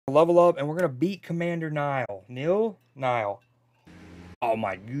Level up, and we're gonna beat Commander Niall. Niall. Oh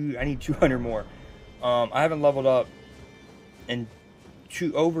my god, I need 200 more. I haven't leveled up in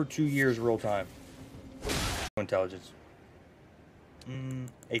over 2 years real time. Intelligence.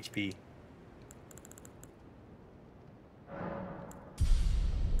 HP.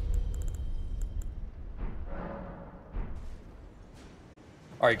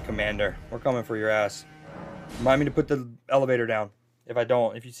 Alright, Commander. We're coming for your ass. Remind me to put the elevator down.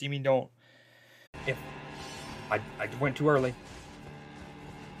 If you see me, don't. If I went too early.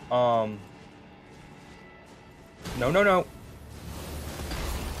 No.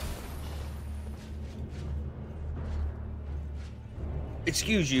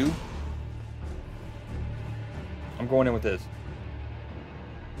 Excuse you. I'm going in with this.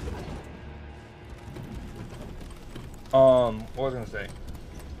 What was I gonna say?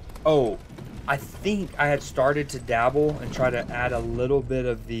 Oh, I think I had started to dabble and try to add a little bit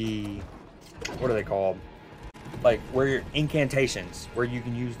of the, what are they called? Like where your incantations, where you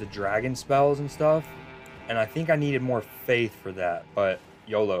can use the dragon spells and stuff. And I think I needed more faith for that, but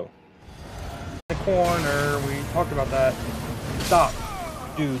YOLO. In the corner, we talked about that. Stop.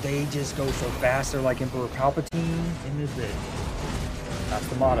 Dude, they just go so fast. They're like Emperor Palpatine in this bit. That's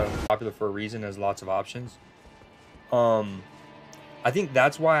the motto. Popular for a reason, has lots of options. I think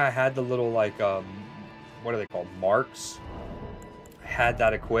that's why I had the little, like, what are they called? Marks. I had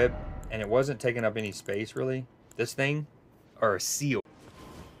that equipped, and it wasn't taking up any space, really. This thing, or a seal.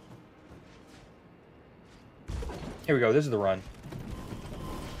 Here we go. This is the run.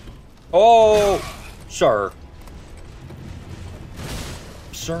 Oh, sir.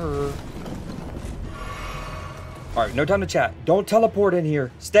 Sir. All right, no time to chat. Don't teleport in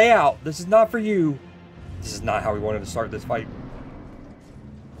here. Stay out. This is not for you. This is not how we wanted to start this fight.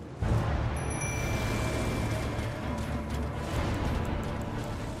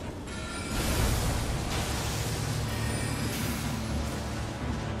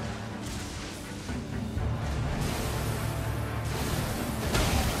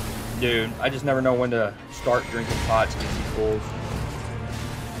 Dude, I just never know when to start drinking pots against these fools.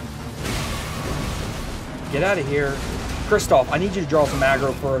 Get out of here. Kristoff, I need you to draw some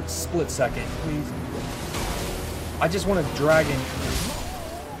aggro for a split second, please. I just want a dragon.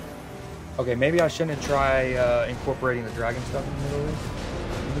 Okay, maybe I shouldn't try incorporating the dragon stuff in the middle of this.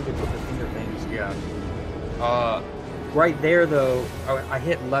 I need to put the finger things, yeah. Right there, though, I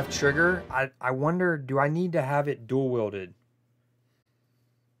hit left trigger. I wonder, do I need to have it dual-wielded?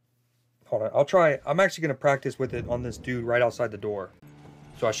 Hold on, I'll try. I'm actually going to practice with it on this dude right outside the door.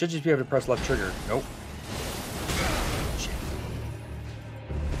 So I should just be able to press left trigger. Nope. Shit.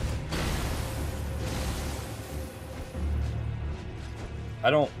 I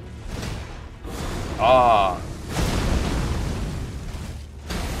don't... Ah.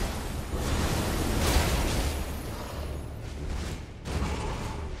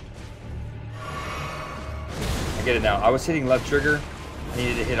 I get it now. I was hitting left trigger. I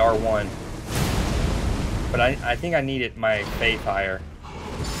needed to hit R1. But I think I needed my faith higher.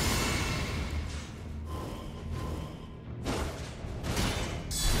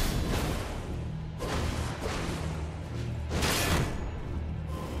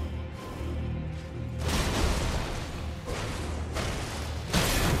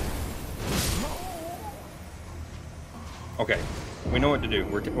 Okay, we know what to do.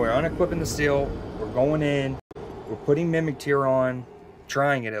 We're unequipping the seal. We're going in. We're putting Mimic Tier on.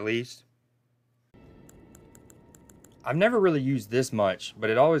 Trying it at least. I've never really used this much, but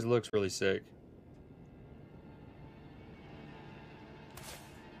it always looks really sick.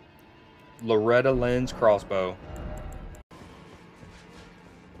 Loretta Lynn's crossbow.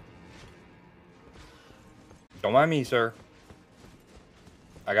 Don't mind me, sir.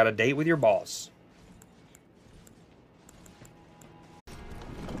 I got a date with your boss.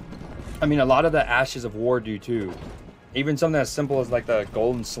 I mean, a lot of the Ashes of War do too. Even something as simple as like the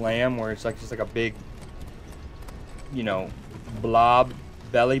Golden Slam, where it's like just like a big, you know, blob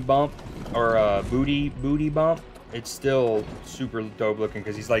belly bump or a booty bump. It's still super dope looking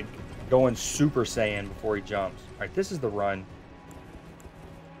because he's like going Super Saiyan before he jumps. All right, this is the run.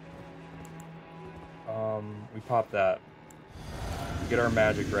 We pop that. Get our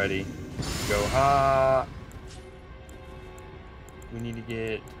magic ready. Go ha. We need to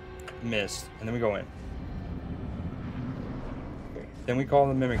get mist, and then we go in. Okay. Then we call him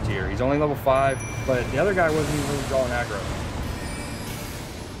the Mimic Tier. He's only level 5, but the other guy wasn't even really drawing aggro.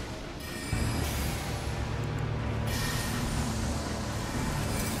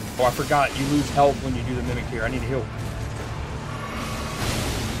 Oh, I forgot. You lose health when you do the Mimic Tier. I need to heal.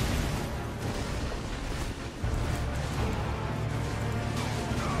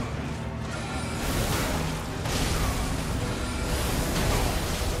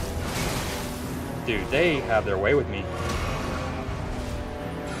 Dude, they have their way with me.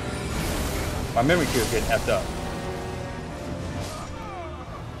 My memory cube is getting effed up.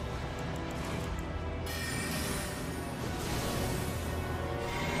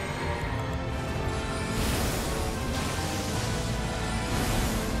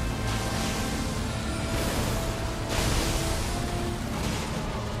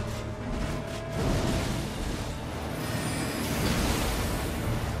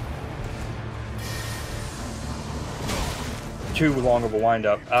 Too long of a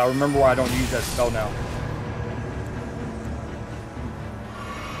wind-up. Remember why I don't use that spell now.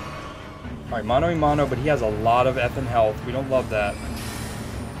 Alright, mano a mano, but he has a lot of effing health. We don't love that.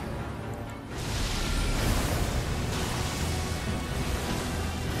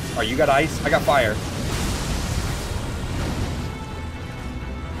 Alright, you got ice? I got fire.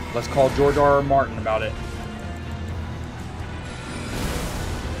 Let's call George R.R. Martin about it.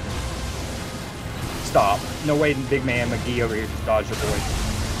 Stop. No way Big Man McGee over here just dodged your boy.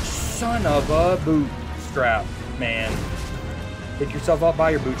 Son of a bootstrap, man. Pick yourself up by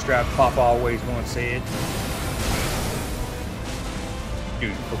your bootstrap. Papa always once said.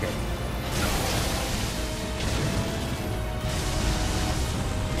 Dude, okay.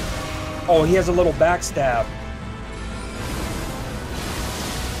 Oh, he has a little backstab.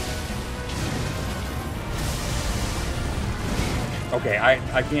 Okay,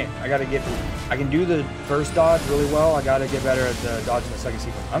 I can't, I gotta get, I can do the first dodge really well. I gotta get better at the dodging the second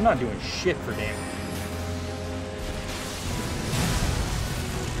sequence. I'm not doing shit for damage.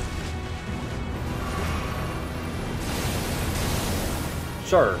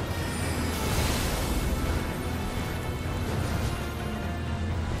 Sure.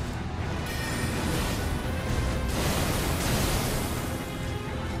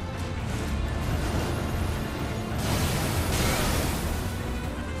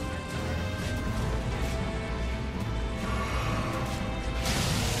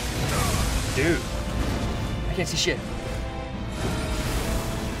 Dude, I can't see shit.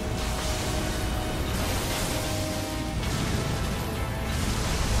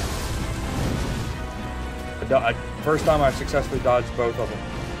 First time I successfully dodged both of them.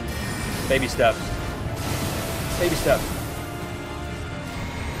 Baby steps. Baby steps.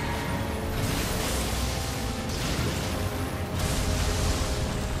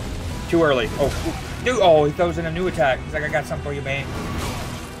 Too early. Oh, dude. Oh, he throws in a new attack. He's like, I got something for you, man.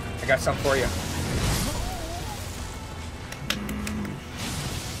 I got something for you.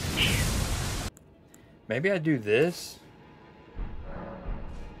 Maybe I do this.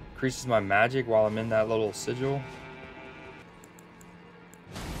 Increases my magic while I'm in that little sigil.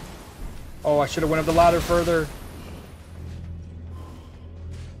 Oh, I should have went up the ladder further.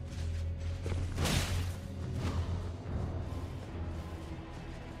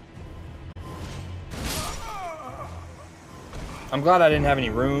 I'm glad I didn't have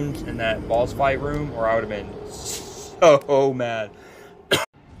any runes in that boss fight room, or I would have been so mad.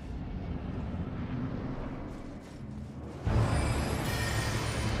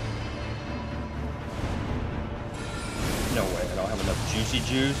 No way, I don't have enough juicy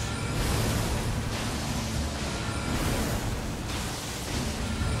juice.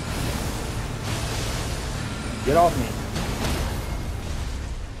 Get off me.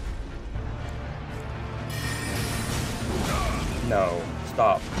 No,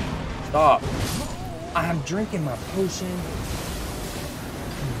 stop. Stop. I'm drinking my potion.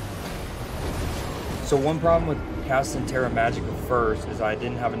 So one problem with casting Terra Magica first is I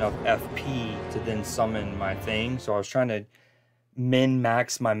didn't have enough FP to then summon my thing. So I was trying to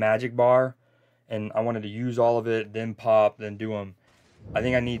min-max my magic bar. And I wanted to use all of it, then pop, then do them. I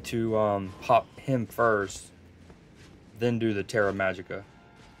think I need to pop him first, then do the Terra Magica.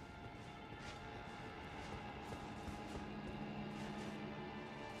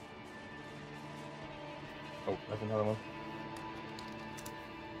 Oh, that's another one.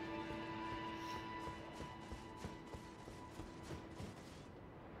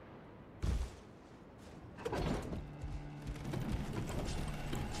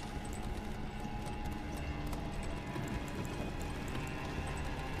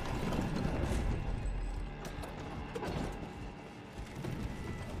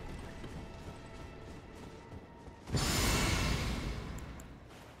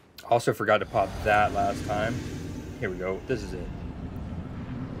 Also forgot to pop that last time. Here we go. This is it.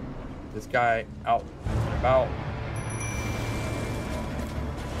 This guy out and about.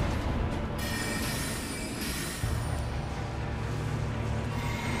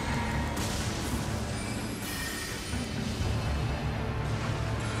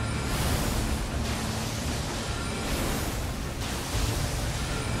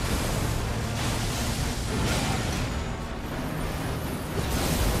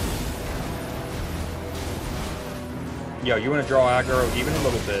 Yo, you want to draw aggro even a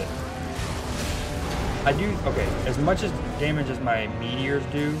little bit. I do, okay, as much as damage as my meteors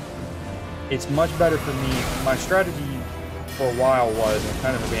do, it's much better for me. My strategy for a while was, and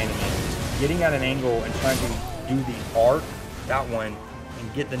kind of abandoning it, getting at an angle and trying to do the arc, that one,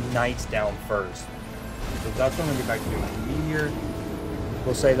 and get the knights down first. So that's what I'm going to get back to doing. Meteor,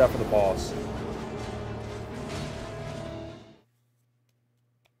 we'll save that for the boss.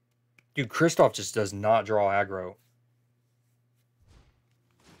 Dude, Kristoff just does not draw aggro.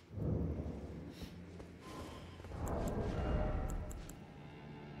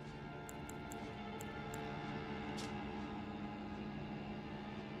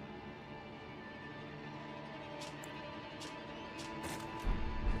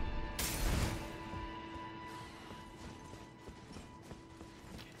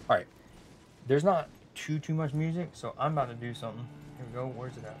 Alright, there's not too much music, so I'm about to do something. Here we go,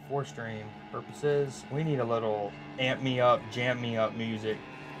 where's it at? 4-stream purposes. We need a little amp me up, jam me up music.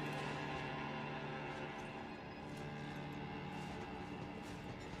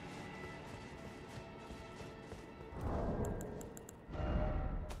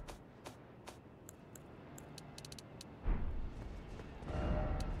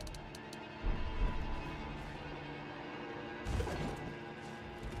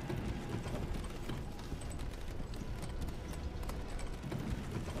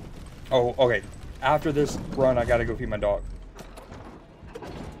 Oh, okay. After this run, I gotta go feed my dog.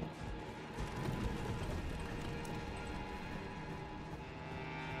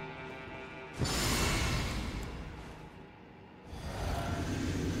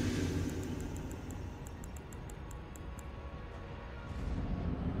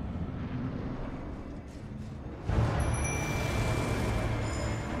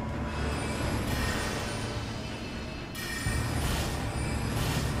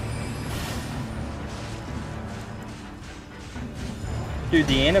 Dude,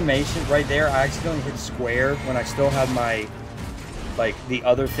 the animation right there, I accidentally hit square when I still had my, like, the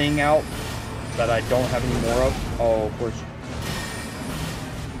other thing out that I don't have any more of. Oh, of course.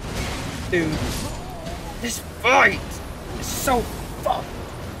 Dude, this fight is so fucked.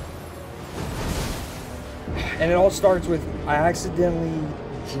 And it all starts with, I accidentally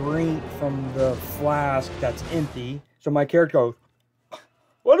drink from the flask that's empty. So my character goes,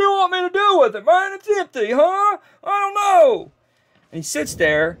 what do you want me to do with it, man? It's empty, huh? I don't know. And he sits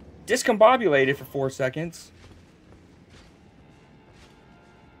there, discombobulated for 4 seconds.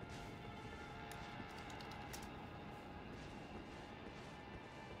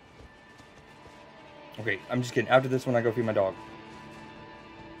 Okay, I'm just kidding. After this one, I go feed my dog.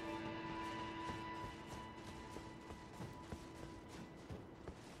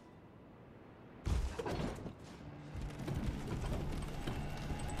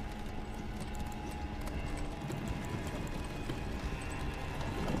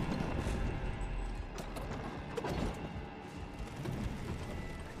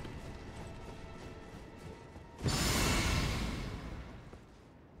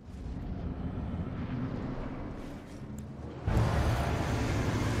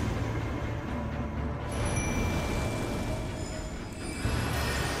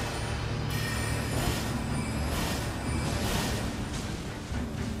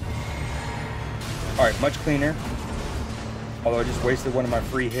 Alright, much cleaner. Although I just wasted one of my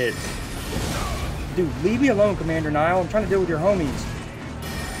free hits. Dude, leave me alone, Commander Niall. I'm trying to deal with your homies.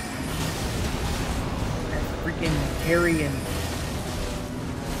 Freaking Harry and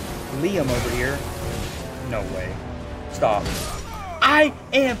Liam over here. No way. Stop. I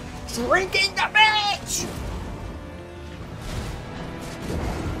am drinking the bitch!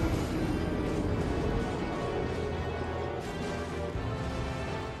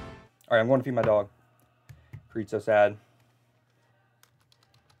 Alright, I'm going to feed my dog. Creed's so sad.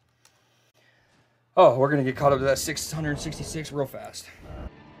 Oh, we're going to get caught up to that 666 real fast.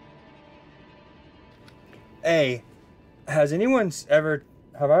 Hey, has anyone ever...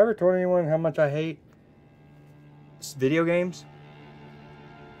 Have I ever told anyone how much I hate video games?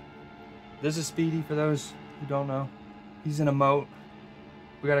 This is Speedy, for those who don't know. He's an emote.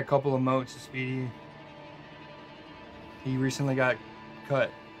 We got a couple of emotes of Speedy. He recently got cut.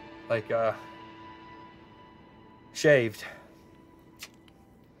 Like, shaved.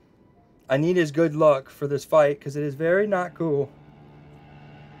 I need his good luck for this fight because it is very not cool.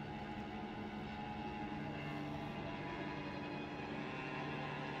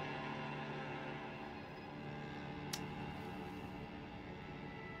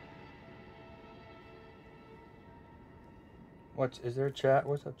 Is there a chat?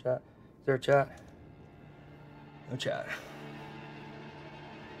 What's up, chat? Is there a chat? No chat.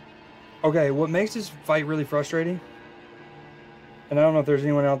 Okay, what makes this fight really frustrating And I don't know if there's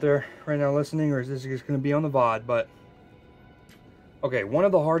anyone out there right now listening, or is this just going to be on the VOD, but okay, one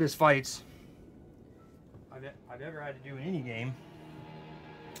of the hardest fights I've ever had to do in any game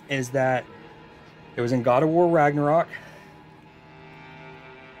is that it was in God of War Ragnarok.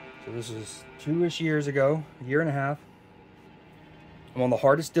 So this is 2-ish years ago, a year and a half. I'm on the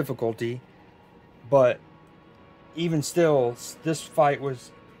hardest difficulty, but even still, this fight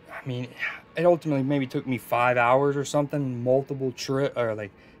was, I mean, it ultimately maybe took me 5 hours or something, multiple trip, or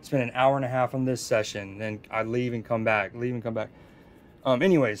like spend an hour and a half on this session, then I'd leave and come back,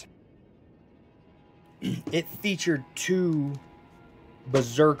 anyways, it featured 2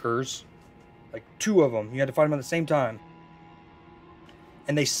 berserkers, like 2 of them. You had to fight them at the same time.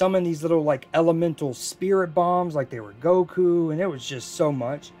 And they summoned these little like elemental spirit bombs like they were Goku, and it was just so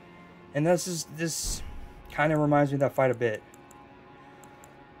much. And this kind of reminds me of that fight a bit.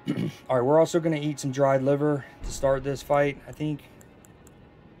 Alright, we're also going to eat some dried liver to start this fight, I think.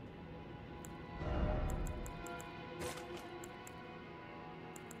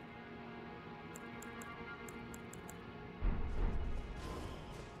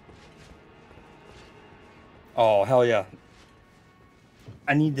 Oh, hell yeah.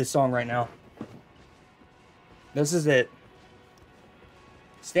 I need this song right now. This is it.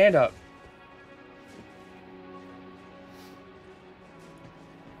 Stand up.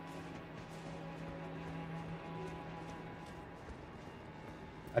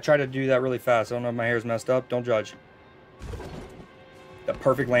 I try to do that really fast. I don't know if my hair's messed up. Don't judge. The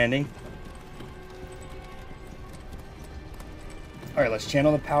perfect landing. Alright, let's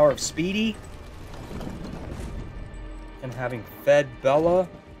channel the power of Speedy. And having fed Bella.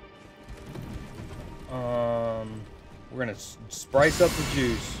 We're gonna spice up the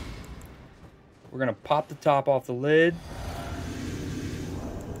juice. We're gonna pop the top off the lid.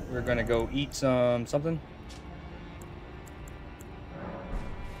 We're gonna go eat something.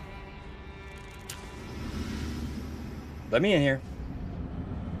 Let me in here.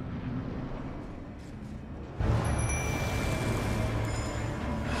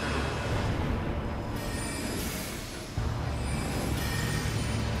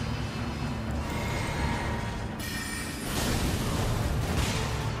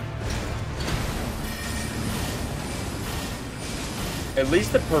 At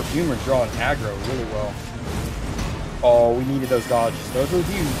least the perfumer's drawing aggro really well. Oh, we needed those dodges. Those were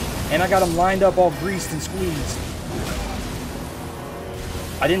huge. And I got them lined up all greased and squeezed.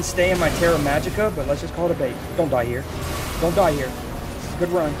 I didn't stay in my Terra Magica, but let's just call it a bait. Don't die here. Don't die here. Good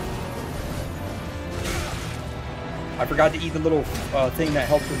run. I forgot to eat the little thing that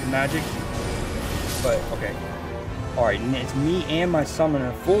helps with the magic. But, okay. Alright, it's me and my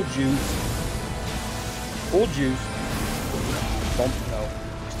summoner. Full juice. Full juice. Don't, no.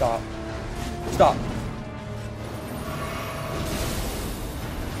 Stop. Stop.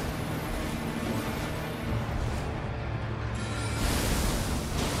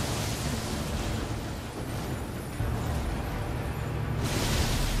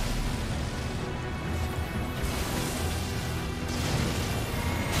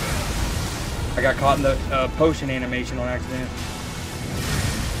 I got caught in the potion animation on accident.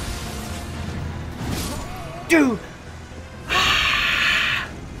 Dude!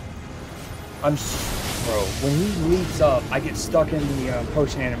 Bro, when he leaps up, I get stuck in the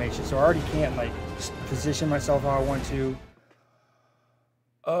potion animation, so I already can't, like, position myself how I want to.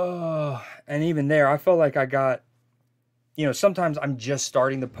 And even there, I felt like I got, you know, sometimes I'm just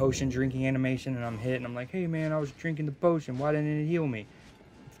starting the potion drinking animation, and I'm hit, and I'm like, hey, man, I was drinking the potion. Why didn't it heal me?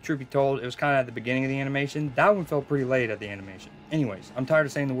 Truth be told, it was kind of at the beginning of the animation. That one felt pretty late at the animation. Anyways, I'm tired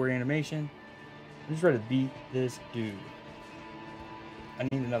of saying the word animation. I'm just ready to beat this dude. I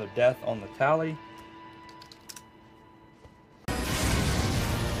need another death on the tally.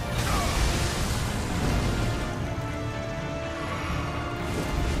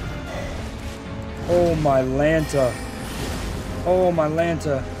 Oh my Lanta. Oh my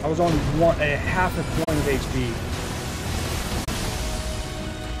Lanta. I was on half a point of HP.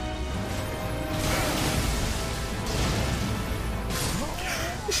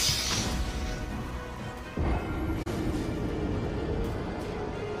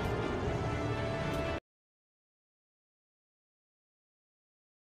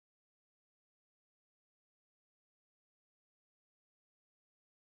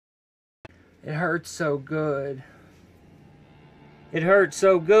 It hurts so good. It hurts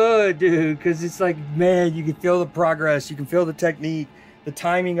so good, dude, because it's like, man, you can feel the progress. You can feel the technique, the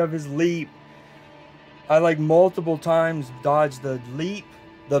timing of his leap. I like multiple times dodged the leap,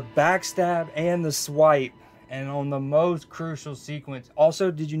 the backstab, and the swipe. And on the most crucial sequence.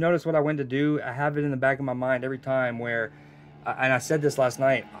 Also, did you notice what I went to do? I have it in the back of my mind every time where and I said this last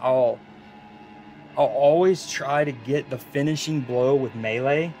night, I'll always try to get the finishing blow with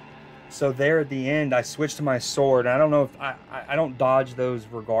melee. So there at the end, I switched to my sword. I don't know if I don't dodge those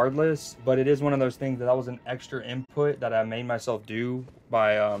regardless, but it is one of those things that was an extra input that I made myself do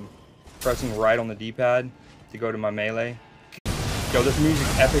by pressing right on the D-pad to go to my melee. Yo, this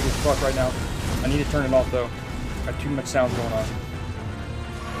music's epic as fuck right now. I need to turn it off though. Got too much sound going on.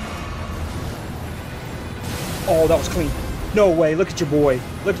 Oh, that was clean. No way, look at your boy.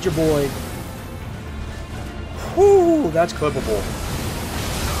 Look at your boy. Whoo, that's clippable.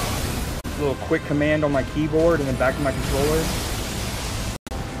 A little quick command on my keyboard and then back to my controller.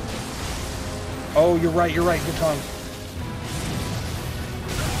 Oh, you're right, good times.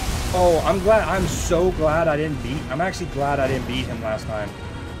 Oh, I'm so glad I'm actually glad I didn't beat him last time.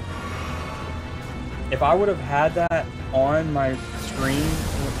 If I would have had that on my screen,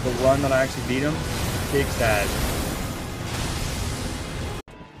 the run that I actually beat him, big sad.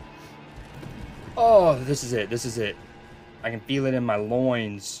 Oh, this is it. I can feel it in my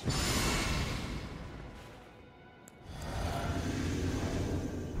loins.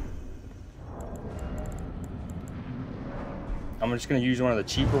 I'm just going to use one of the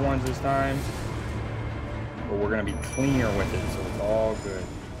cheaper ones this time. But we're going to be cleaner with it, so it's all good.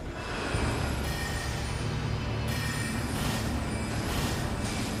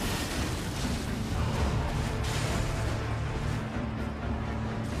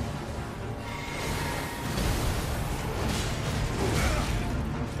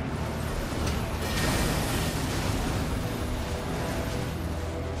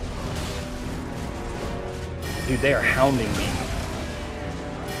 Dude, they are hounding me.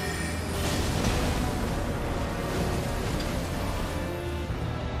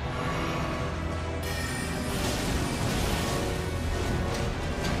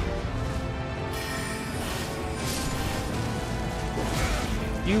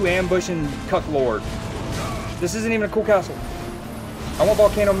 You ambushing cuck lord. This isn't even a cool castle. I want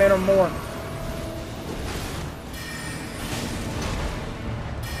Volcano Manor more.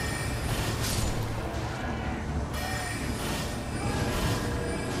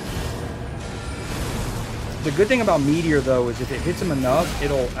 The good thing about Meteor though is if it hits him enough,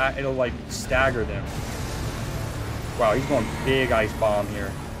 it'll like stagger them. Wow, he's going big ice bomb here.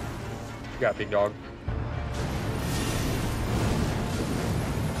 What you got, big dog?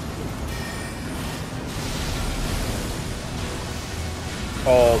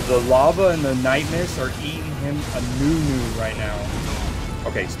 Oh, the lava and the night mist are eating him a new right now.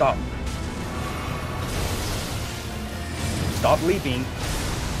 Okay, stop. Stop leaping.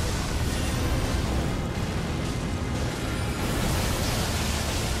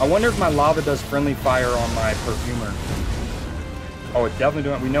 I wonder if my lava does friendly fire on my perfumer. Oh, it's definitely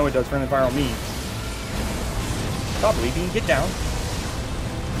doing it. We know it does friendly fire on me. Stop leaping. Get down.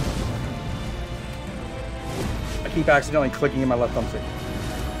 I keep accidentally clicking in my left thumbstick.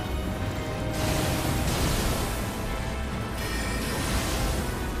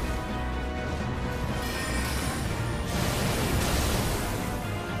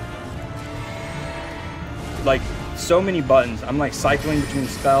 Like, so many buttons. I'm like cycling between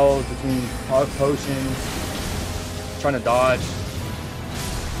spells, between potions, trying to dodge.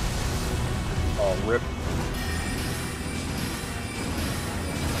 Oh, rip.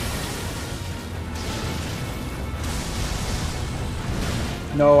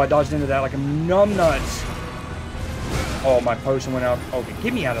 No, I dodged into that like a numbnuts. Oh, my potion went out. Okay,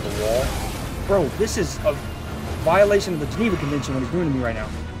 get me out of the wall. Bro, this is a violation of the Geneva Convention what he's doing to me right now.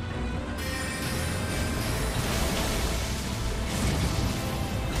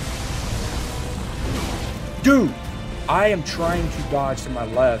 Dude, I am trying to dodge to my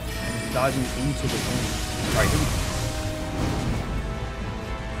left and he's dodging into the thing. Alright,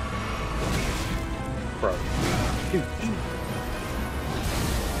 bro. Dude,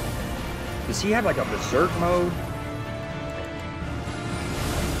 does he have like a berserk mode?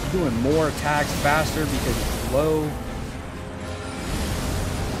 Doing more attacks faster because it's slow.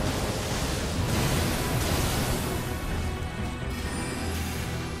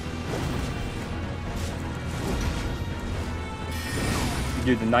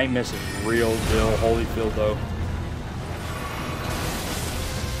 Dude, the night mist is real deal. Holyfield though.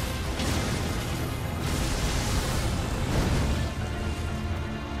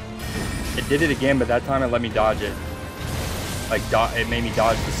 It did it again, but that time it let me dodge it. Like, it made me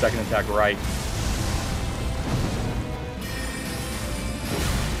dodge the second attack right.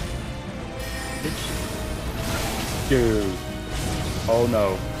 Dude. Oh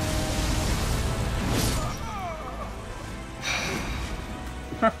no.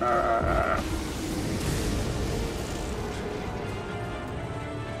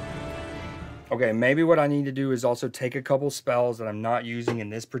 Okay, maybe what I need to do is also take a couple spells that I'm not using in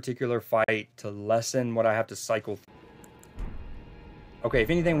this particular fight to lessen what I have to cycle through. Okay, if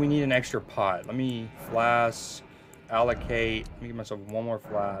anything, we need an extra pot. Let me flask, allocate. Let me give myself one more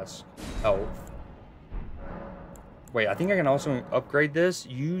flask. Health. Wait, I think I can also upgrade this.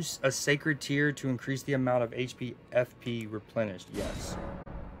 Use a sacred tier to increase the amount of HP FP replenished. Yes.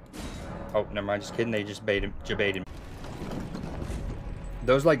 Oh, never mind. Just kidding. They just baited me.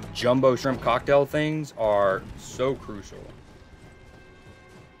 Those like jumbo shrimp cocktail things are so crucial.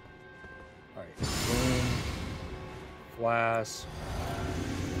 Alright, boom. Flask.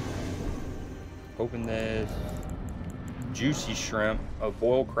 Open this. Juicy shrimp. Oh,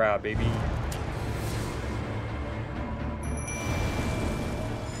 boiled crab, baby.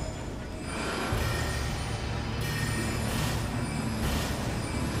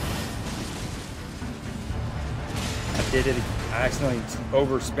 I did it. I accidentally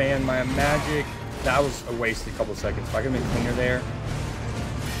overspanned my magic. That was a wasted couple seconds. If I could have been cleaner there,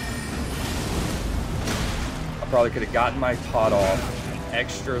 I probably could have gotten my pot off. An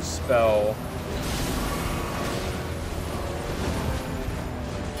extra spell.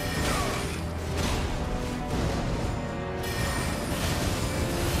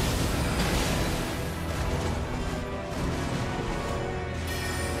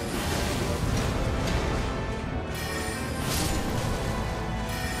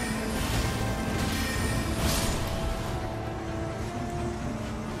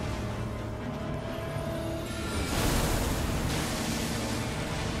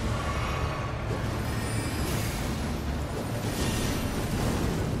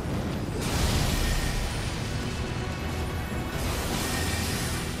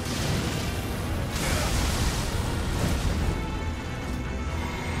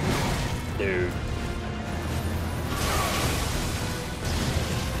 Dude.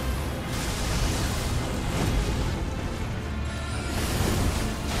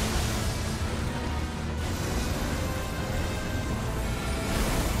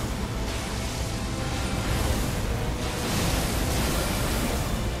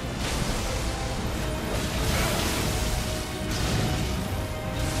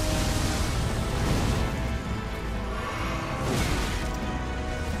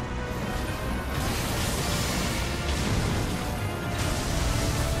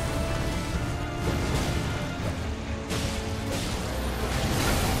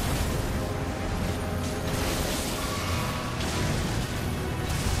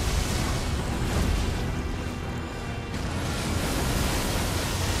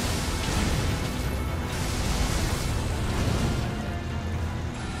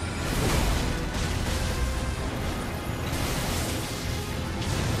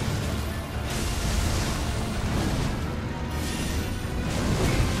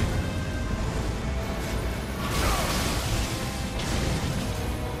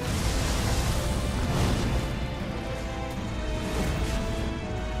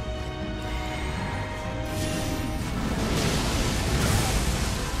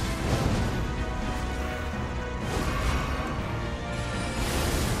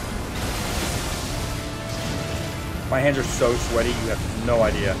 My hands are so sweaty, you have no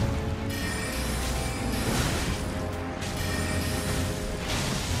idea.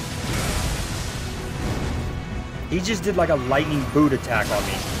 He just did like a lightning boot attack on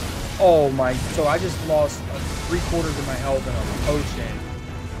me. Oh my, so I just lost 3/4 of my health in a potion.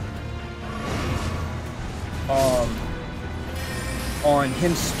 On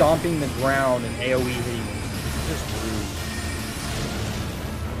him stomping the ground and AoE hitting me. Just rude.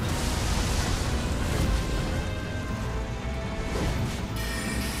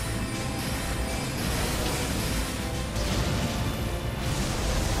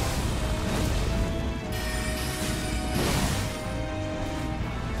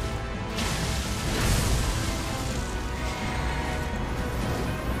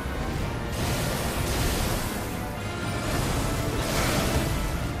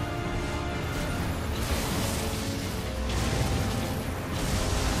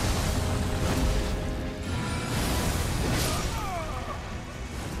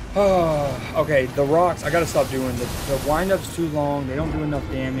 Okay, the rocks, I gotta stop doing this. The wind-up's too long, they don't do enough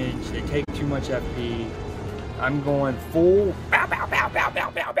damage, they take too much FP. I'm going full bow bow bow bow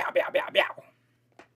bow bow bow bow bow